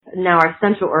now our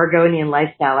Central Oregonian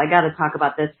lifestyle. I got to talk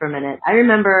about this for a minute. I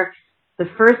remember the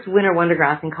first Winter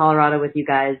Wondergrass in Colorado with you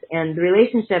guys, and the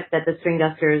relationship that the String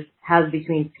Dusters has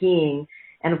between skiing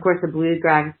and, of course, the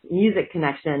bluegrass music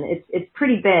connection. It's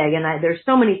pretty big, and there's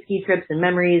so many ski trips and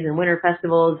memories and winter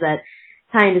festivals that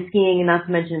tie into skiing, and not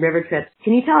to mention river trips.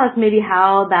 Can you tell us maybe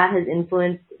how that has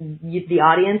influenced the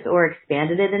audience or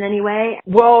expanded it in any way?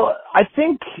 Well, I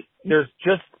think there's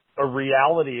just a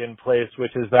reality in place,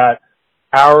 which is that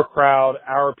our crowd,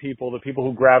 our people, the people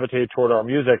who gravitate toward our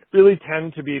music really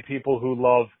tend to be people who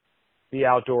love the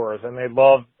outdoors, and they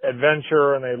love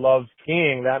adventure, and they love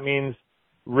skiing. That means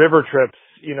river trips.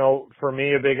 You know, for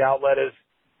me, a big outlet is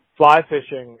fly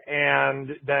fishing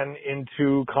and then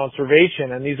into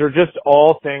conservation. And these are just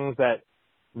all things that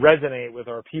resonate with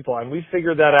our people. And we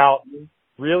figured that out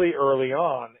really early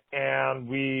on. And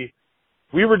we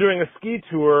were doing a ski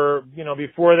tour, you know,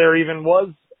 before there even was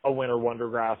a Winter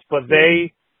Wondergrass, but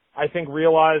they, I think,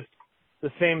 realized the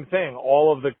same thing,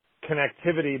 all of the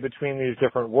connectivity between these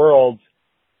different worlds,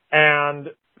 and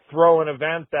throw an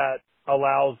event that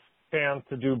allows fans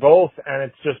to do both. And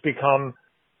it's just become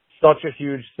such a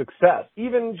huge success.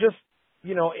 Even just,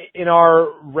 you know, in our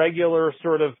regular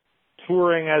sort of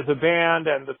touring as a band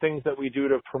and the things that we do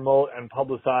to promote and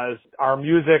publicize our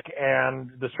music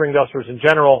and the String Dusters in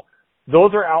general,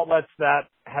 those are outlets that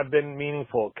have been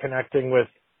meaningful, connecting with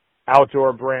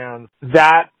outdoor brands.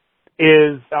 That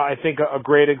is, I think, a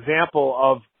great example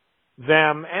of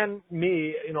them and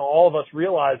me, you know, all of us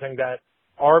realizing that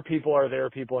our people are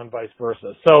their people and vice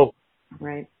versa. So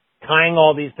right. Tying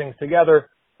all these things together,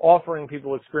 offering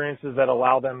people experiences that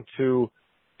allow them to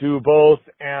do both,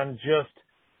 and just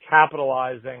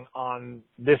capitalizing on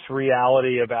this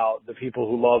reality about the people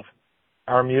who love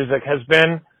our music has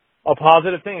been a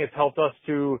positive thing. It's helped us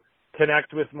to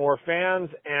connect with more fans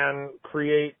and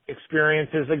create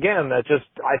experiences, again, that just,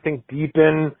 I think,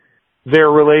 deepen their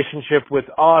relationship with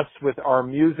us, with our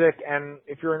music. And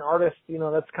if you're an artist, you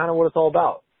know, that's kind of what it's all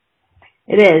about.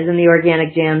 It is, and the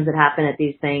organic jams that happen at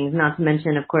these things, not to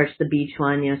mention, of course, the beach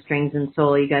one, you know, Strings and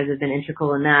Soul. You guys have been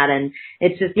integral in that. And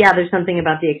it's just, yeah, there's something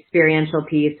about the experiential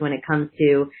piece when it comes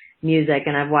to music,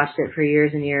 and I've watched it for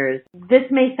years and years. This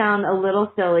may sound a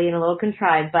little silly and a little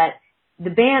contrived, but the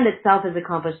band itself has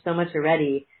accomplished so much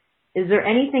already. Is there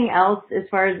anything else as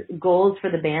far as goals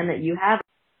for the band that you have?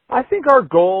 I think our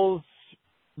goals,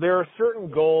 there are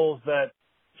certain goals that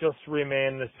just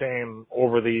remain the same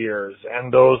over the years,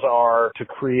 and those are to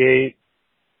create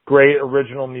great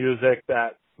original music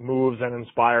that moves and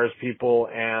inspires people,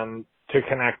 and to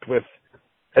connect with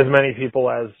as many people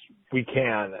as we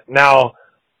can. Now,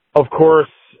 of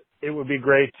course, it would be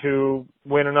great to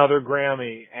win another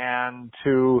Grammy and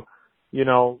to, you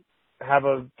know, have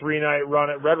a 3-night run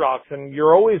at Red Rocks, and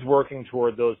you're always working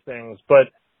toward those things. But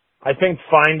I think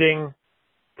finding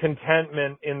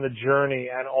contentment in the journey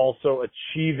and also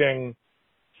achieving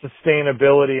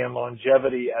sustainability and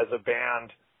longevity as a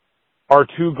band are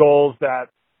two goals that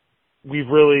we've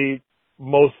really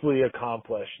mostly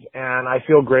accomplished. And I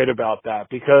feel great about that,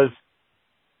 because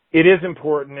it is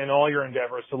important in all your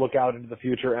endeavors to look out into the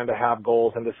future and to have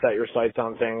goals and to set your sights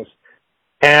on things.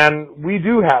 And we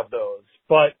do have those,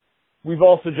 but we've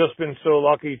also just been so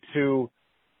lucky to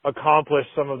accomplish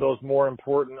some of those more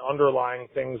important underlying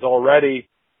things already,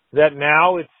 that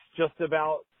now it's just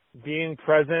about being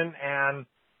present and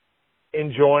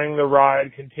enjoying the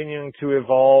ride, continuing to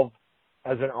evolve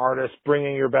as an artist,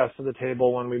 bringing your best to the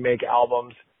table when we make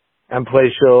albums and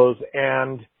play shows.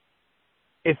 And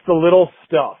it's the little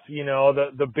stuff, you know,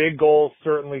 the big goals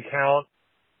certainly count,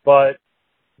 but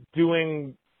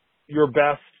doing your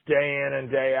best day in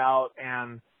and day out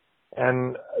and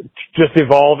just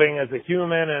evolving as a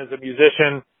human and as a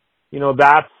musician, you know,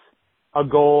 that's a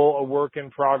goal, a work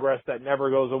in progress that never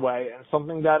goes away, and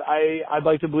something that I'd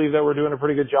like to believe that we're doing a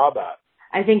pretty good job at.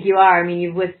 I think you are. I mean,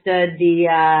 you've withstood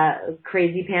the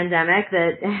crazy pandemic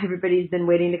that everybody's been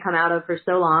waiting to come out of for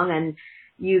so long, and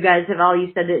you guys have all,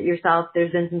 you said it yourself,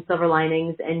 there's been some silver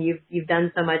linings, and you've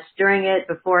done so much during it,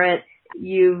 before it.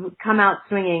 You've come out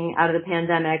swinging out of the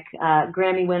pandemic,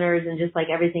 Grammy winners, and just like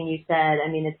everything you said, I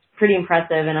mean, it's pretty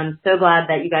impressive, and I'm so glad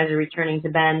that you guys are returning to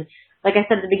Bend. Like I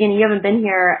said at the beginning, you haven't been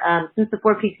here since the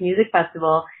Four Peaks Music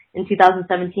Festival in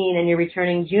 2017, and you're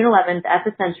returning June 11th at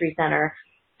the Century Center.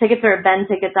 Tickets are at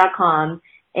bendticket.com,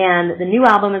 and the new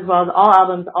album, as well as all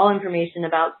albums, all information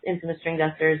about Infamous String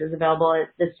Dusters, is available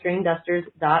at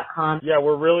thestringdusters.com. Yeah,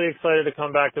 we're really excited to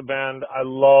come back to Bend. I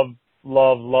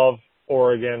love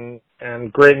Oregon,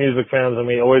 and great music fans, and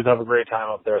we always have a great time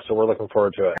up there, so we're looking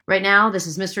forward to it. Right now, this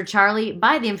is Mr. Charlie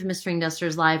by the Infamous String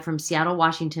Dusters, live from Seattle,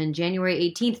 Washington,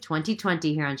 January 18th,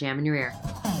 2020, here on Jam in Your Ear.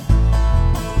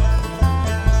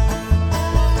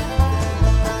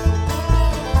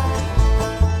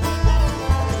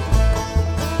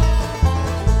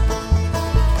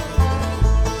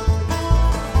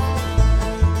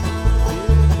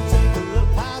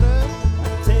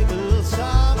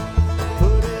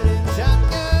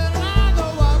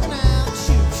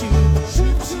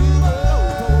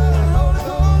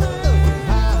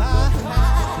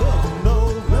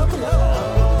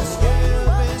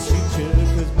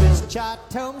 Cha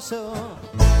told me so.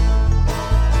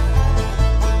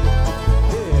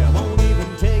 Yeah, won't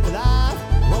even take life,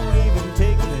 won't even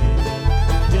take a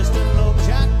leg. Just a low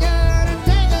shotgun and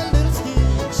take a little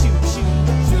stick. Shoot, shoot,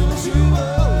 shoot, shoot.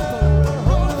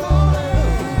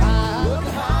 Look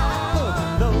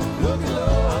high, look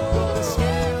low. I'm gonna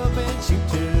scare up and shoot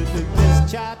you. This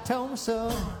Cha told me so.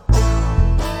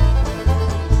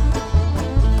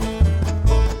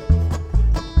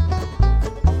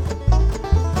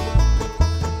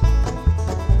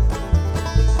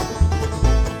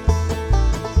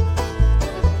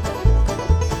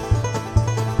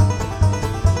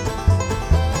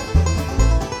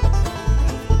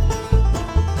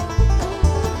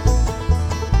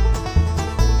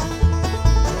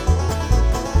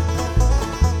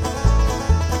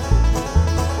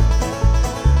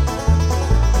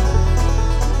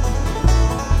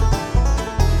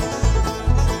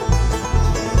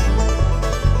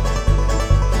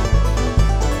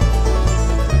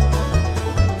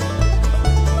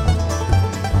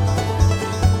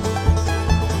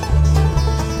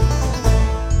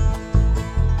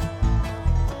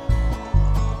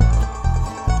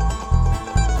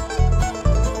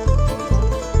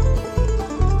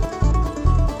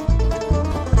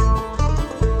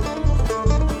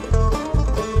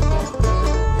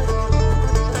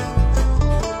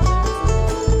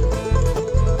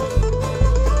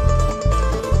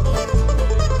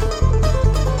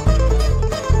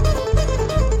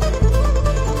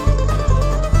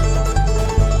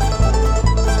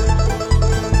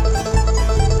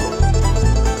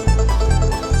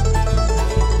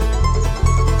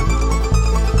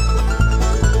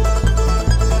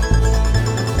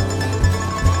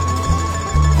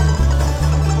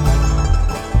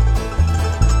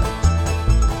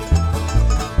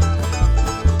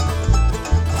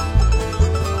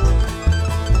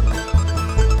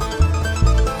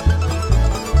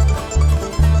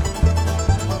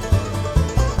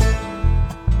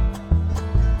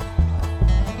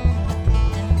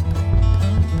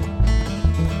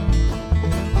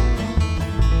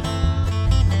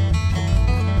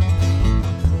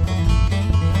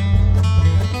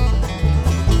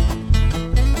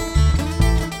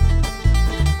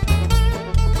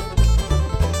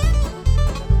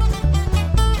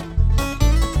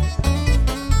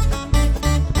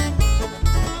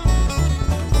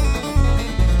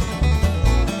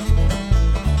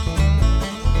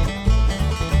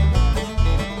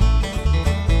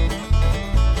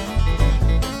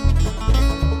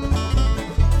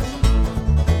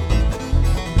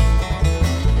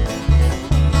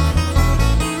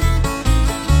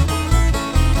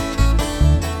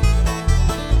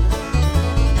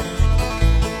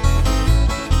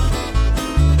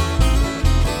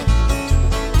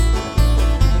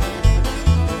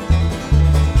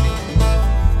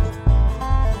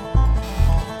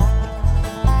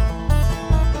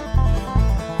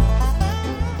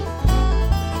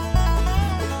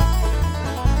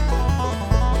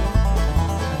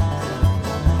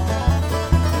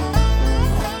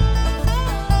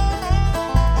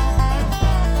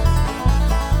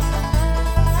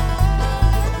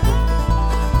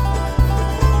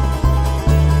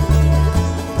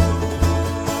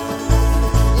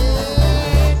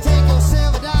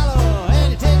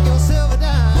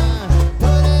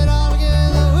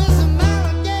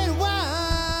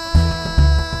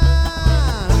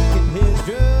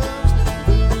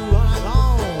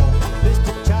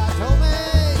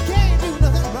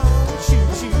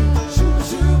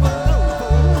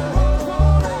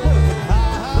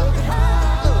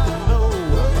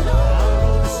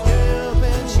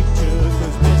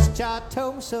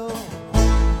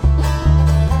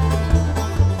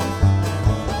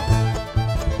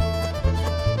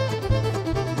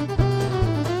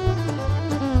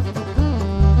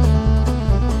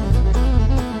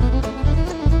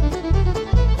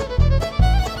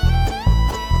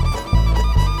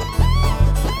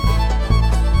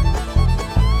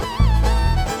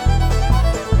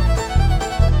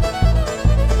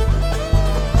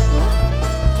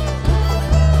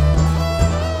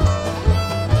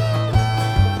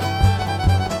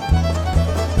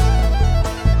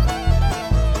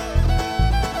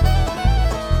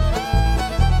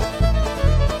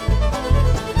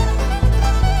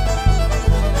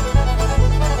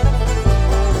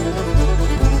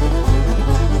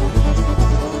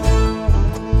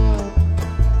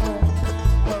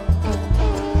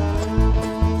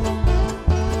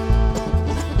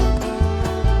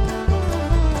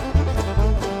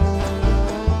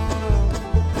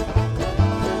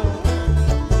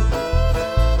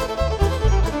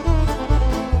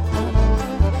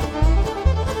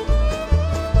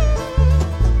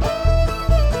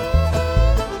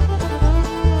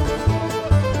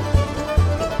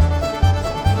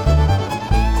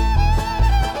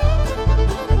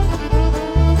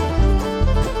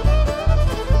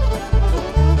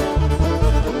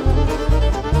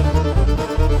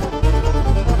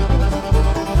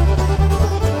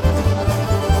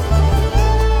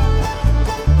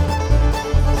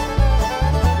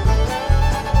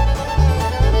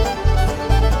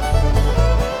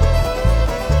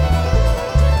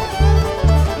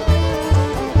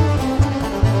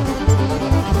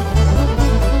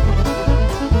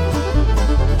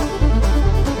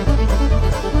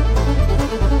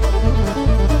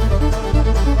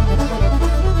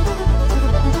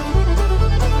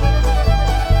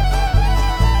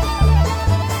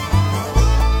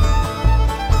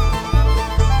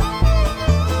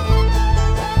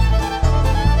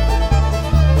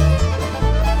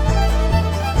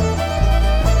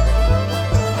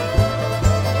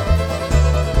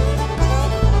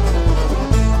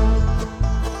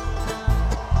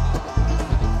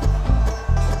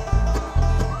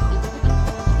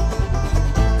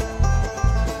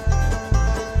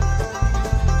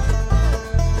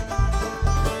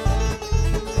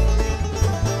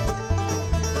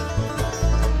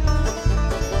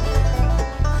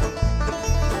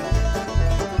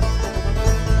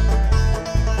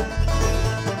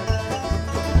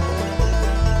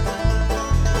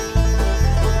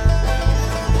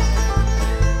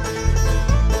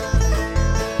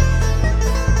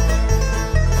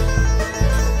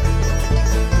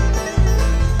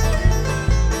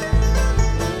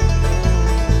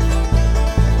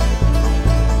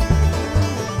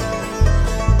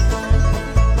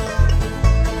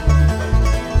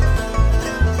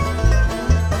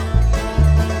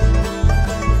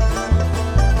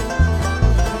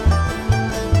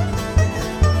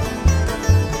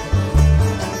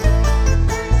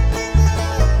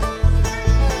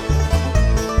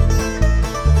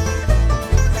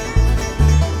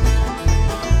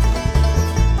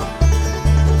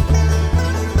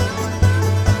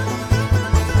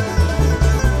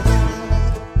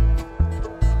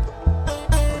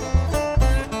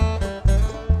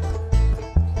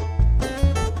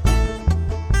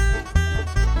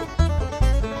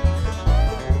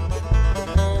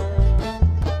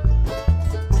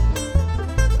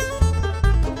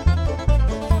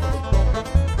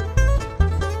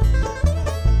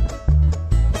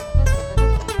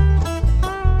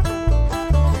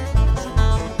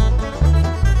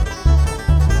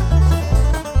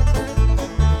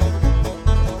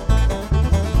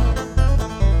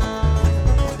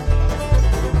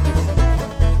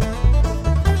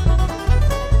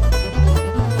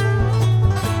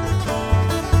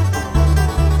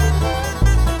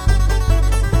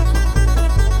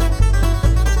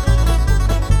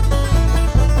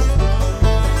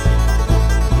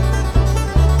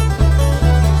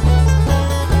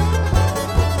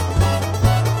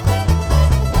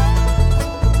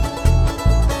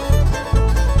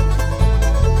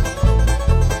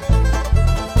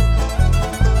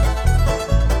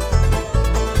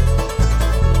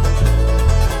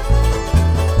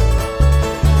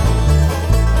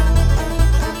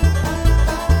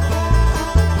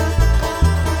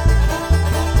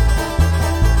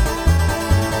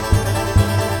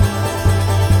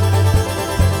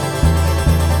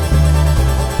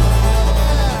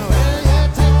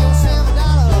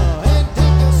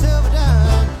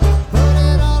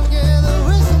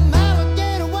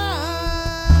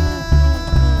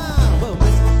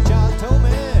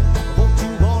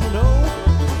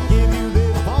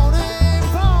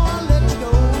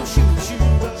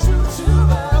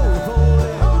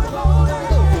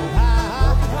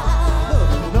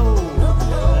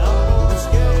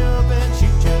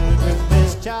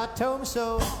 Mr. Charlie told me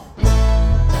so.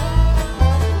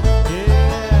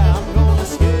 Yeah, I'm gonna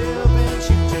scare up and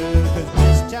shoot you, 'cause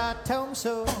Mr. Charlie told me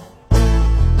so.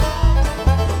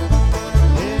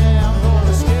 Yeah, I'm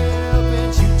gonna scare up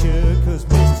and shoot you, 'cause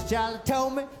Mr. Charlie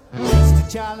told me, Mr.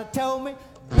 Charlie told me,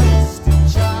 Mr.